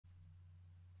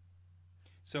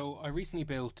So I recently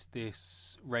built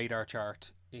this radar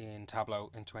chart in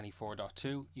Tableau in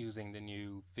 24.2 using the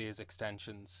new Viz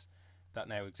extensions that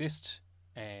now exist.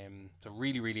 So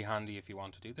really handy if you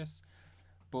want to do this.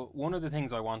 But one of the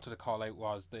things I wanted to call out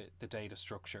was the data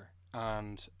structure.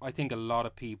 And I think a lot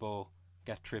of people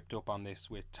get tripped up on this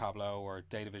with Tableau or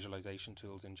data visualization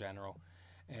tools in general.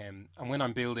 And when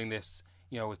I'm building this,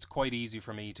 it's quite easy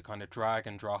for me to kind of drag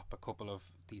and drop a couple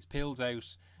of these pills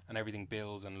out and everything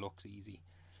builds and looks easy.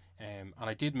 And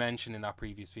I did mention in that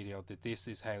previous video that this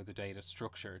is how the data is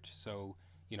structured. So,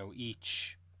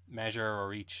 each measure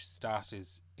or each stat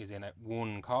is in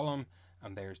one column,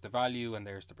 and there's the value and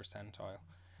there's the percentile.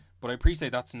 But I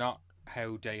appreciate that's not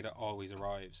how data always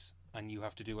arrives. And you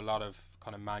have to do a lot of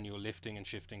kind of manual lifting and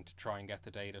shifting to try and get the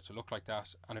data to look like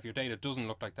that. And if your data doesn't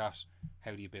look like that,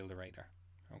 how do you build a radar?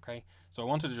 Okay, so I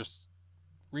wanted to just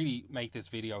really make this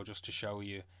video just to show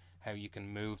you how you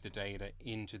can move the data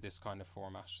into this kind of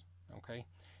format. Okay,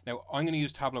 now I'm going to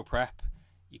use Tableau Prep.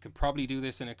 You can probably do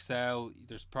this in Excel.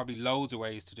 There's probably loads of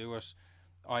ways to do it.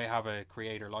 I have a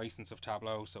creator license of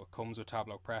Tableau, so it comes with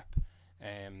Tableau Prep.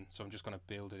 So I'm just going to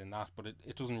build it in that, but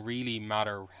it doesn't really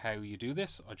matter how you do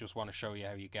this. I just want to show you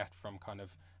how you get from kind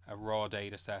of a raw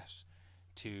data set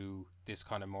to this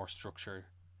kind of more structure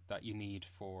that you need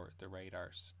for the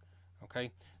radars.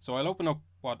 Okay, so I'll open up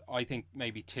what I think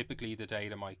maybe typically the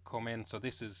data might come in. So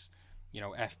this is,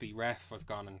 FB Ref. I've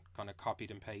gone and kind of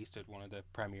copied and pasted one of the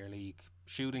Premier League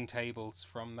shooting tables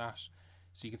from that.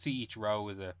 So you can see each row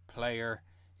is a player.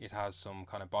 It has some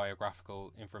kind of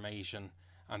biographical information,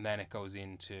 and then it goes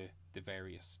into the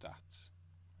various stats.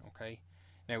 Okay,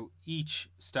 now each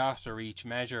stat or each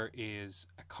measure is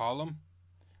a column,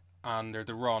 and they're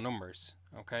the raw numbers.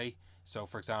 Okay, so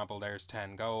for example, there's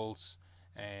 10 goals,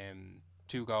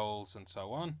 2 goals, and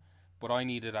so on. But I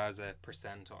need it as a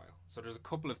percentile. So there's a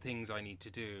couple of things I need to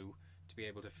do to be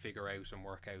able to figure out and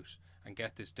work out and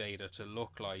get this data to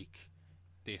look like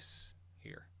this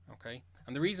here. Okay,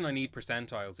 and the reason I need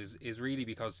percentiles is really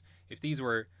because if these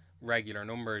were regular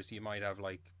numbers, you might have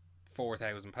like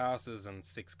 4,000 passes and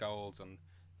 6 goals, and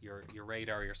your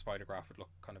radar, your spider graph would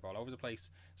look kind of all over the place.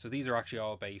 So these are actually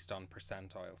all based on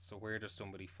percentiles. So where does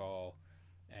somebody fall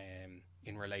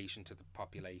in relation to the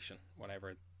population,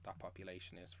 whatever that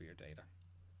population is for your data.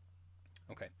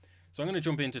 Okay, so I'm going to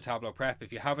jump into Tableau Prep.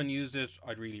 If you haven't used it,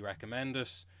 I'd really recommend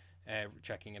it.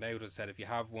 Checking it out. As I said, if you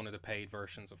have one of the paid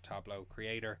versions of Tableau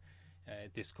Creator,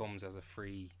 this comes as a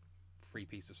free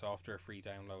piece of software, free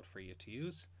download for you to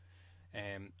use.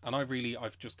 And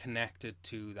I've just connected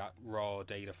to that raw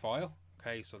data file.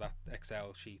 Okay, so that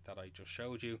Excel sheet that I just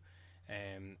showed you.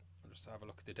 I'll just have a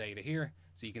look at the data here.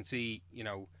 So you can see,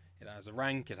 it has a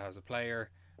rank, it has a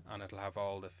player, and it'll have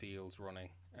all the fields running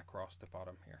across the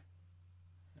bottom here.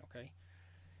 Okay.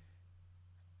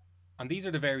 And these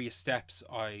are the various steps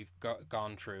I've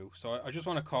gone through. So I just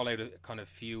want to call out a kind of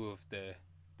few of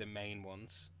the main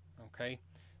ones. Okay.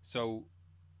 So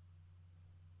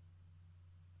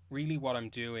really what I'm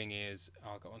doing is,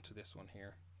 I'll go into this one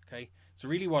here. Okay. So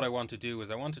really what I want to do is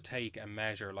I want to take a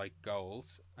measure like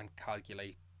goals and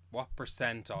calculate what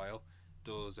percentile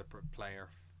does a player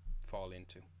fall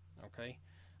into. Okay.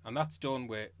 And that's done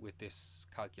with this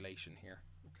calculation here.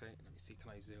 Okay. Let me see. Can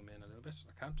I zoom in a little bit?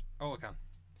 I can't. Oh, I can.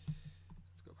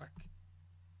 Let's go back.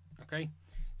 Okay.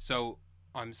 So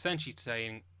I'm essentially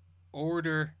saying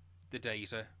order the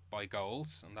data by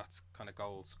goals, and that's kind of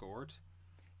goals scored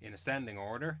in ascending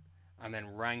order, and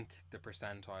then rank the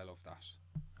percentile of that.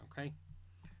 Okay,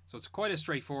 so it's quite a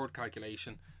straightforward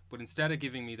calculation, but instead of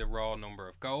giving me the raw number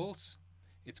of goals,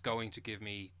 it's going to give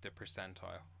me the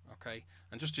percentile. Okay,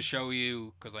 and just to show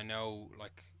you, because I know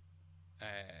like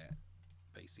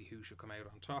basically who should come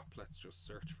out on top, let's just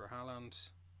search for Haaland.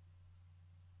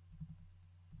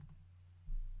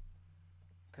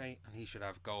 Okay, and he should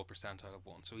have goal percentile of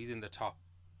 1, so he's in the top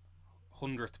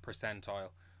 100th percentile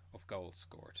of goals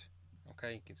scored.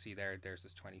 Okay, you can see there's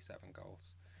his 27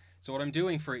 goals. So what I'm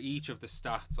doing for each of the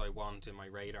stats I want in my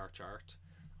radar chart,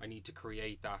 I need to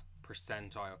create that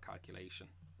percentile calculation.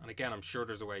 And again, I'm sure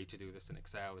there's a way to do this in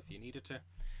Excel if you needed to.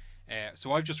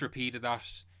 So I've just repeated that.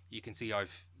 You can see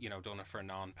I've done it for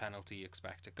non-penalty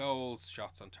expected goals,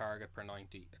 shots on target per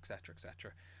 90, etc.,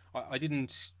 etc. I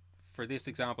didn't, for this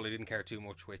example, I didn't care too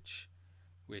much which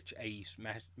 8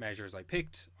 measures I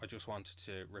picked. I just wanted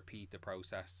to repeat the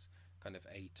process kind of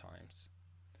 8 times.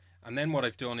 And then what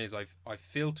I've done is I've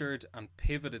filtered and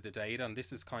pivoted the data, and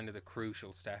this is kind of the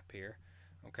crucial step here.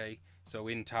 Okay, so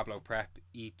in Tableau Prep,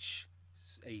 each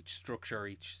structure,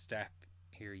 each step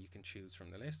here you can choose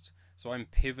from the list. So I'm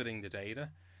pivoting the data.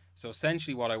 So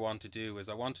essentially what I want to do is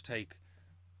I want to take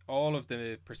all of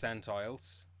the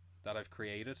percentiles that I've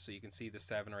created. So you can see the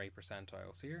 7 or 8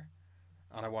 percentiles here,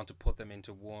 and I want to put them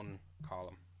into one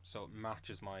column so it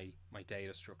matches my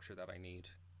data structure that I need.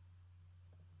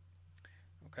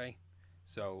 Okay,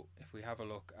 so if we have a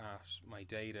look at my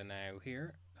data now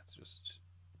here, let's just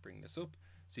bring this up.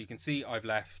 So you can see I've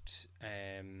left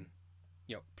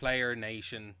player,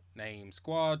 nation, name,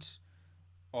 squad,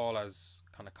 all as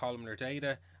kind of columnar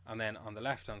data, and then on the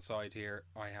left hand side here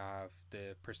I have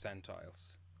the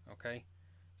percentiles. Okay,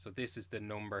 so this is the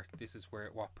number, this is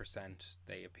what percent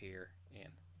they appear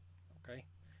in. Okay,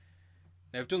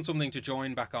 now I've done something to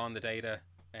join back on the data,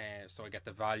 so I get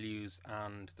the values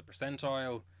and the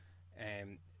percentile.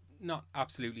 Not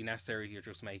absolutely necessary here,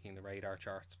 just making the radar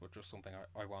charts, but just something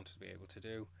I wanted to be able to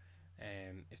do.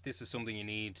 If this is something you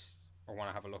need or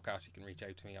want to have a look at, you can reach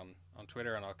out to me on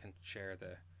Twitter, and I can share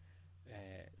the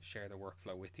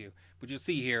workflow with you. But you'll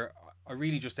see here, I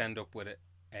really just end up with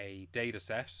a data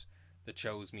set that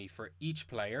shows me for each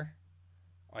player,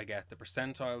 I get the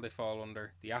percentile they fall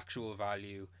under, the actual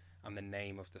value, and the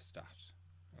name of the stat.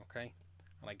 Okay,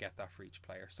 and I get that for each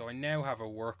player. So I now have a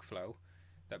workflow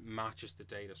that matches the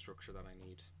data structure that I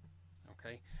need.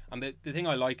 Okay, and the thing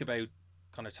I like about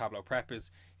kind of Tableau Prep is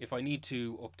if I need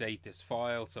to update this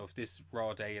file, so if this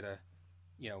raw data,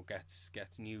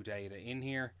 gets new data in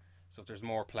here, so if there's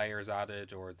more players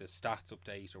added or the stats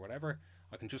update or whatever,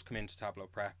 I can just come into Tableau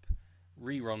Prep,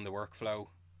 rerun the workflow,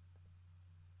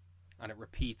 and it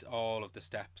repeats all of the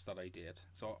steps that I did.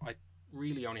 So I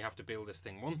really only have to build this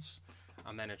thing once,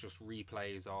 and then it just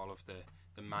replays all of the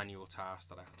manual tasks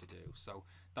that I have to do. So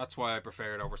that's why I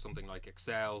prefer it over something like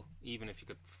Excel. Even if you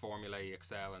could formulate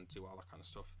Excel and do all that kind of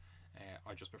stuff,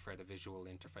 I just prefer the visual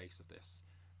interface of this.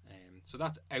 So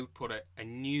that's output a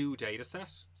new data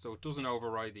set, so it doesn't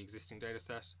override the existing data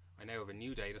set. I now have a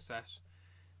new data set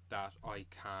that I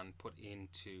can put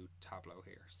into Tableau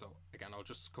here. So again, I'll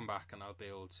just come back and I'll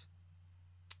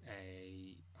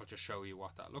just show you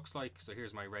what that looks like. So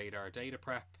here's my radar data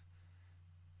prep.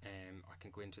 I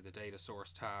can go into the data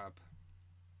source tab,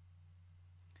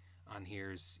 and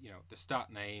here's the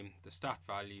stat name, the stat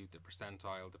value, the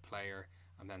percentile, the player,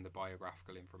 and then the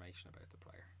biographical information about the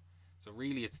player. So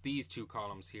really it's these two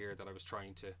columns here that I was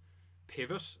trying to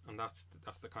pivot, and that's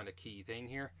the kind of key thing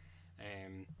here.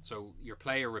 So your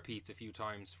player repeats a few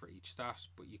times for each stat,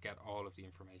 but you get all of the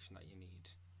information that you need.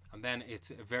 And then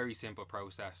it's a very simple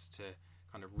process to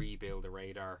kind of rebuild a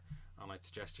radar, and I'd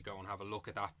suggest you go and have a look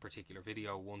at that particular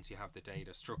video once you have the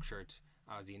data structured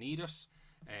as you need it.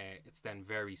 It's then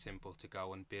very simple to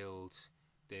go and build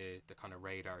the kind of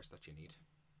radars that you need.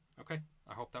 Okay,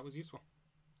 I hope that was useful.